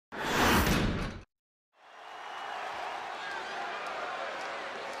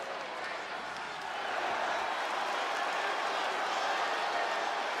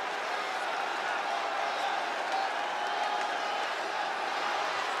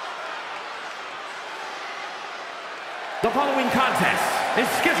The following contest is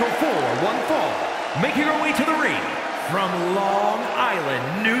scheduled for one fall, making her way to the ring from Long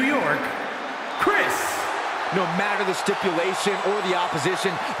Island, New York, Kris. No matter the stipulation or the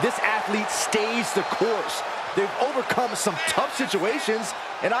opposition, this athlete stays the course. They've overcome some tough situations,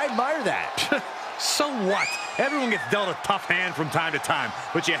 and I admire that. So what? Everyone gets dealt a tough hand from time to time,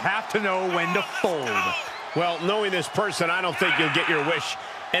 but you have to know when to fold. Well, knowing this person, I don't think you'll get your wish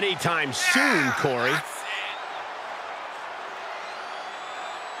anytime soon, Corey.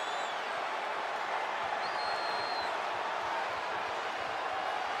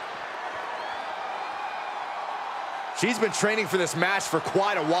 She's been training for this match for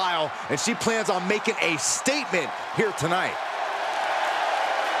quite a while, and she plans on making a statement here tonight.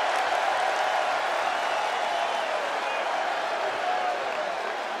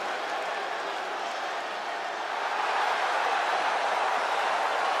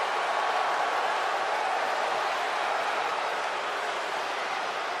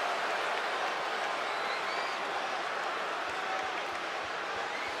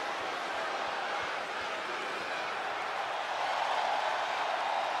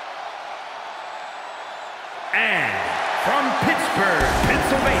 And from Pittsburgh,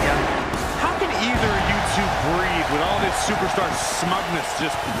 Pennsylvania. How can either of you two breathe with all this superstar smugness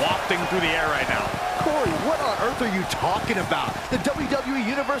just wafting through the air right now? Corey, what on earth are you talking about? The WWE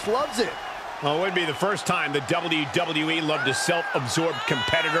Universe loves it. Well, it wouldn't be the first time the WWE loved a self-absorbed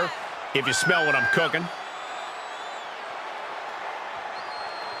competitor, if you smell what I'm cooking.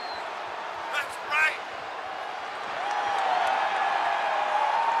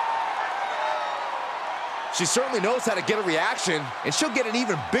 She certainly knows how to get a reaction, and she'll get an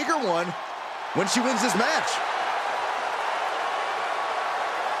even bigger one when she wins this match.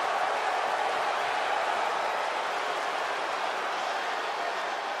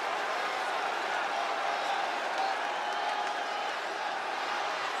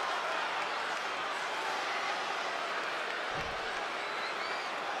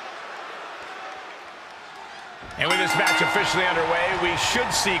 And with this match officially underway, we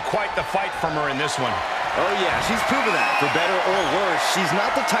should see quite the fight from her in this one. Oh yeah, she's proven that. For better or worse, she's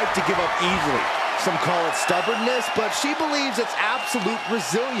not the type to give up easily. Some call it stubbornness, but she believes it's absolute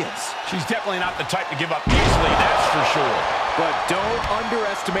resilience. She's definitely not the type to give up easily, that's for sure. But don't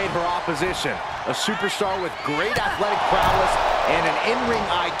underestimate her opposition. A superstar with great athletic prowess and an in-ring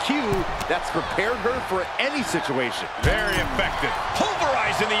IQ that's prepared her for any situation. Very effective.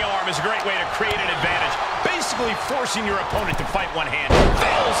 Pulverizing the arm is a great way to create an advantage. Basically forcing your opponent to fight one-handed.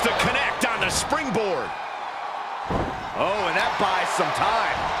 Fails to connect on the springboard. Oh, and that buys some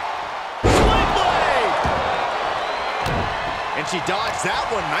time. Swing blade! And she dodged that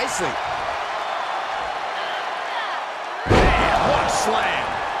one nicely. Man, what a slam.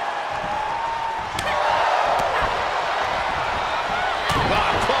 Wow,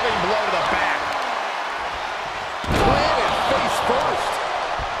 clubbing blow to the back. Planted face first.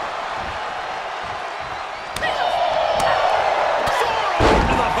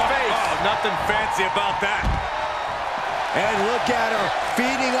 Nothing fancy about that. And look at her,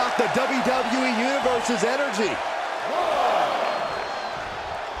 feeding off the WWE Universe's energy.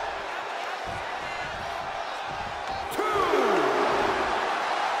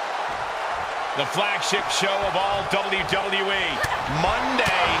 The flagship show of all WWE,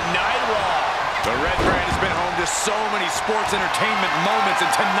 Monday Night Raw. The Red Brand has been home to so many sports entertainment moments, and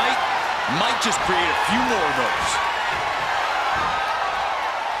tonight might just create a few more of those.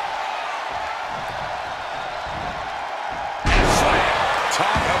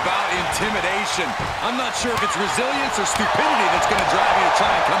 Talk about intimidation. I'm not sure if it's resilience or stupidity that's going to drive you to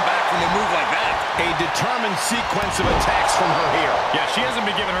try and come back from a move like that. A determined sequence of attacks from her here. Yeah, she hasn't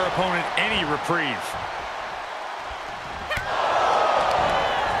been giving her opponent any reprieve.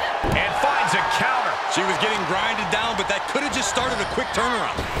 And finds a counter. She was getting grinded down, but that could have just started a quick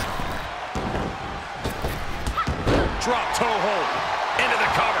turnaround. Drop toe hold. Into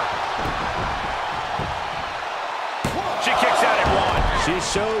the cover. She kicks out at one. She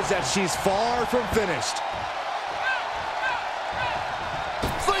shows that she's far from finished.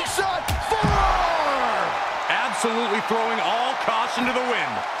 Slingshot forearm! Absolutely throwing all caution to the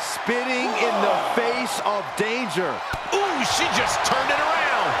wind. Spitting in the face of danger. Ooh, she just turned it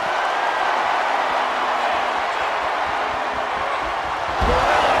around.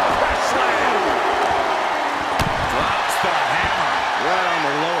 Press slam. Drops the hammer. Right on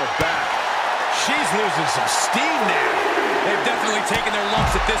the lower back. She's losing some steam now. They've definitely taken their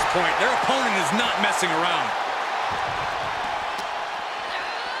lumps at this point. Their opponent is not messing around.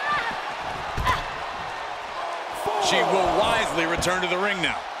 She will wisely return to the ring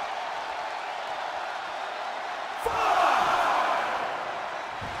now. 5.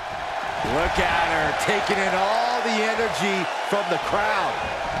 Look at her, taking in all the energy from the crowd.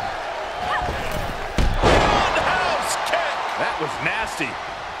 Roundhouse kick. That was nasty.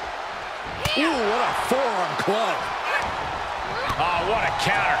 Ooh, what a forearm club. Oh, what a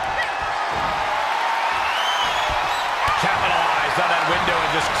counter. Capitalized on that window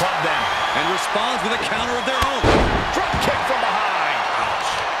and just clubbed them. And responds with a counter of their own. Drop kick from behind.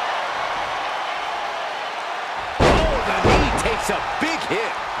 Ouch. Oh, the knee takes a big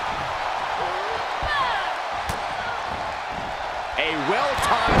hit. A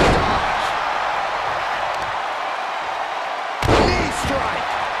well-timed dodge. Knee strike.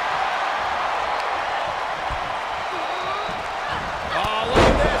 Oh, look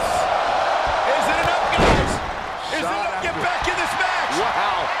at this. Is it enough, guys? Is it enough to get back in this match?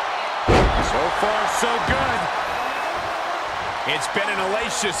 Wow. So far, so good. It's been an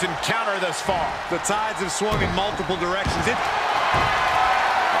hellacious encounter thus far. The tides have swung in multiple directions.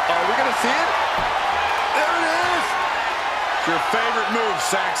 Are we going to see it? There it is. It's your favorite move,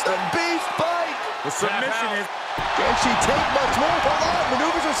 Saxton. The beast bite. The submission is... Can she take much more? Hold on.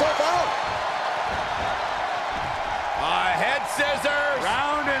 Maneuvers herself out. Head scissors.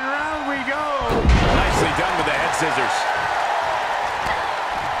 Round and round we go. Nicely done with the head scissors.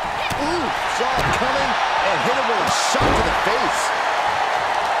 Ooh, saw it coming and hit him with a shot to the face.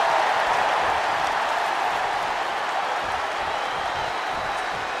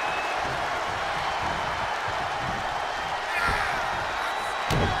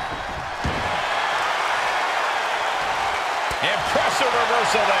 Impressive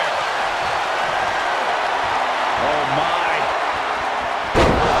reversal there. Oh, my.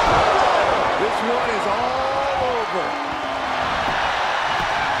 This one is all over.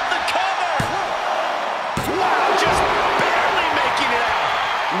 The cover. Wow, just barely making it out.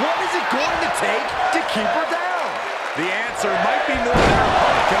 What is it going to take to keep her down? The answer might be more than her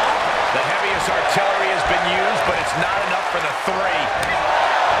opponent can offer. The heaviest artillery has been used, but it's not enough for the three.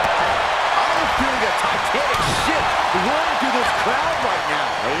 I'm feeling a titanic shift running through this crowd right now.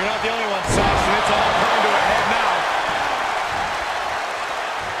 Well, you're not the only one, Saxton. It's all coming to a head now.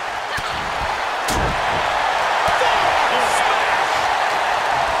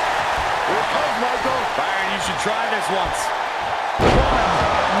 Here it comes, Michael. Byron, you should try this once.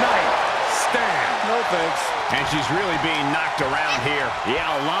 One night stand. No thanks. And she's really being knocked around here. Yeah,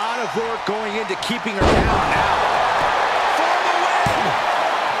 a lot of work going into keeping her down now. For the win!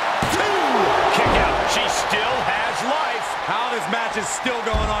 Kick out. She still has life. How this match is still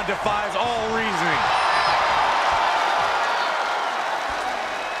going on defies all reasoning.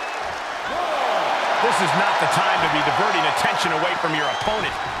 This is not the time to be diverting attention away from your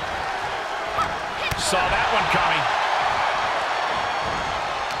opponent. Saw that one coming.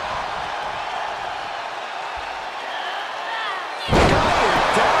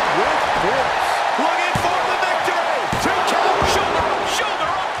 Down with force. Looking for the victory. 2 count. Shoulder up. Shoulder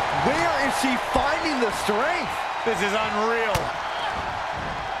up. Where is she finding the strength? This is unreal.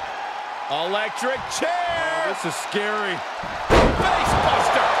 Electric chair. This is scary. Face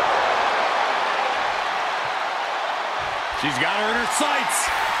buster. She's got her in her sights.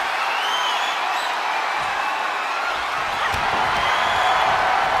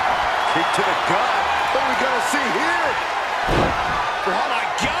 Kick to the gut. What are we going to see here? Oh, my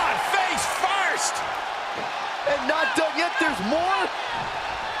God. Face first. And not done yet. There's more.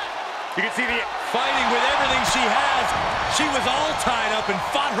 You can see the fighting with everything she has. She was all tied up and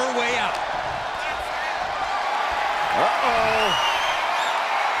fought her way out. Uh-oh.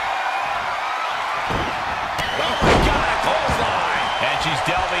 Oh, my God. A clothesline. And she's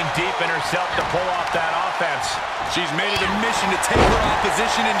delving deep in herself to pull off that offense. She's made it a mission to take her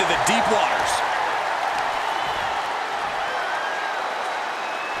opposition into the deep waters.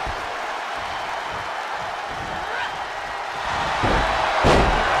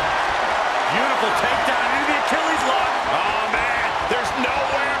 Beautiful takedown into the Achilles lock. Oh, man. There's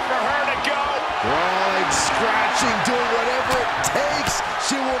nowhere for her to go. Crawling, scratching, doing whatever it takes.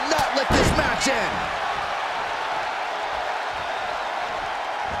 She will not let this match end.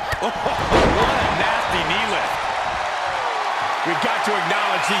 What a nasty knee lift. We've got to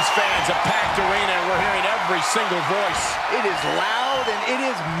acknowledge these fans, a packed arena, and we're hearing every single voice. It is loud and it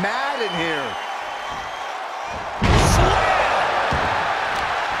is mad in here.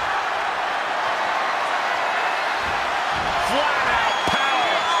 Flat out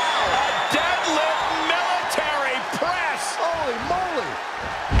power. A deadlift military press. Holy moly.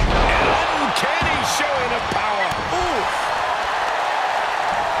 An uncanny showing of power. Ooh.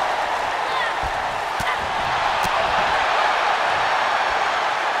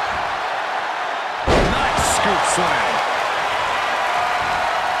 Nice scoop slam.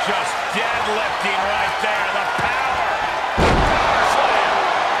 Just dead Deadlifting right there. The power. Power slam.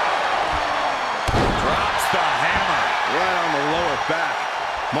 Drops the hammer. Right on the lower back.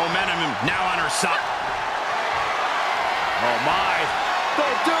 Momentum now on her side. Oh, my.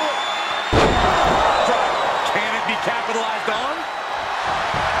 Don't do it. Can it be capitalized on?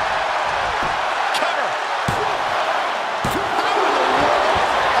 Cover.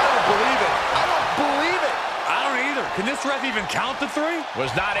 I don't believe it. I don't believe it. I don't either. Can this ref even count the 3?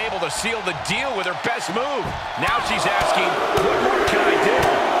 Was not able to seal the deal with her best move. Now she's asking, what more can I do?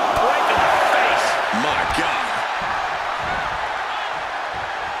 Right to the face. My God.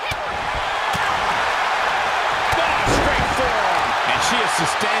 Straight forearm. And she is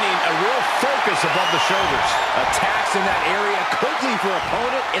sustaining a real focus above the shoulders. Attacks in that area could leave her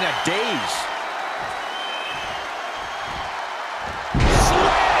opponent in a daze.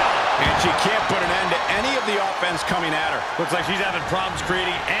 And she can't put an end to any of the offense coming at her. Looks like she's having problems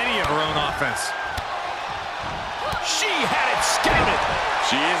creating any of her own offense. She had it scouted.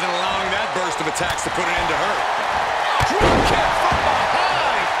 She isn't allowing that burst of attacks to put an end to her. Drop kick from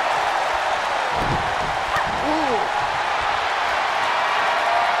behind. Ooh.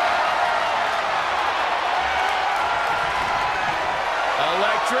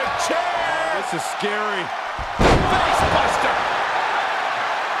 Electric chair. This is scary. Face buster.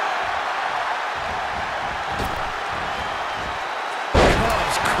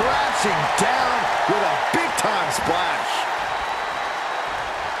 Comes crashing down with a big-time splash.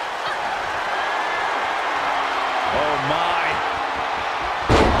 Oh, my.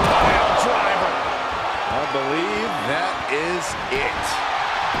 Pile driver. I believe that is it.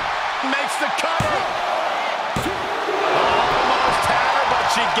 Makes the cover. Almost had her, but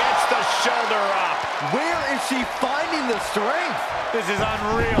she gets the shoulder up. Where is she finding the strength? This is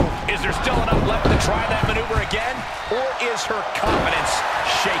unreal. Is there still enough left to try that maneuver again? Or is her confidence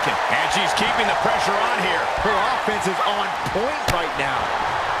shaken? And she's keeping the pressure on here. Her offense is on point right now.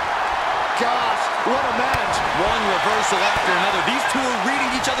 Gosh, what a match. One reversal after another. These two are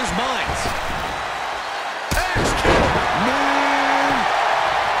reading each other's minds. Axe kick. Moon.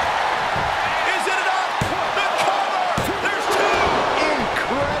 Is it enough? The cover. There's 2.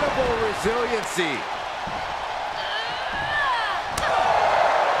 Incredible resiliency.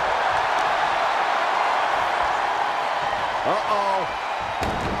 Uh-oh.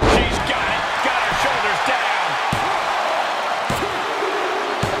 She's got it. Got her shoulders down.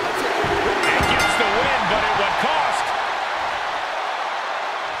 And gets the win, but at what cost?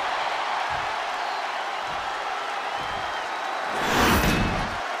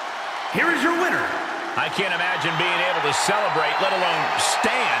 Here is your winner. I can't imagine being able to celebrate, let alone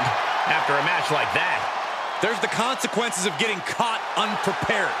stand, after a match like that. There's the consequences of getting caught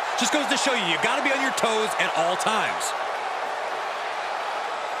unprepared. Just goes to show you, you got to be on your toes at all times.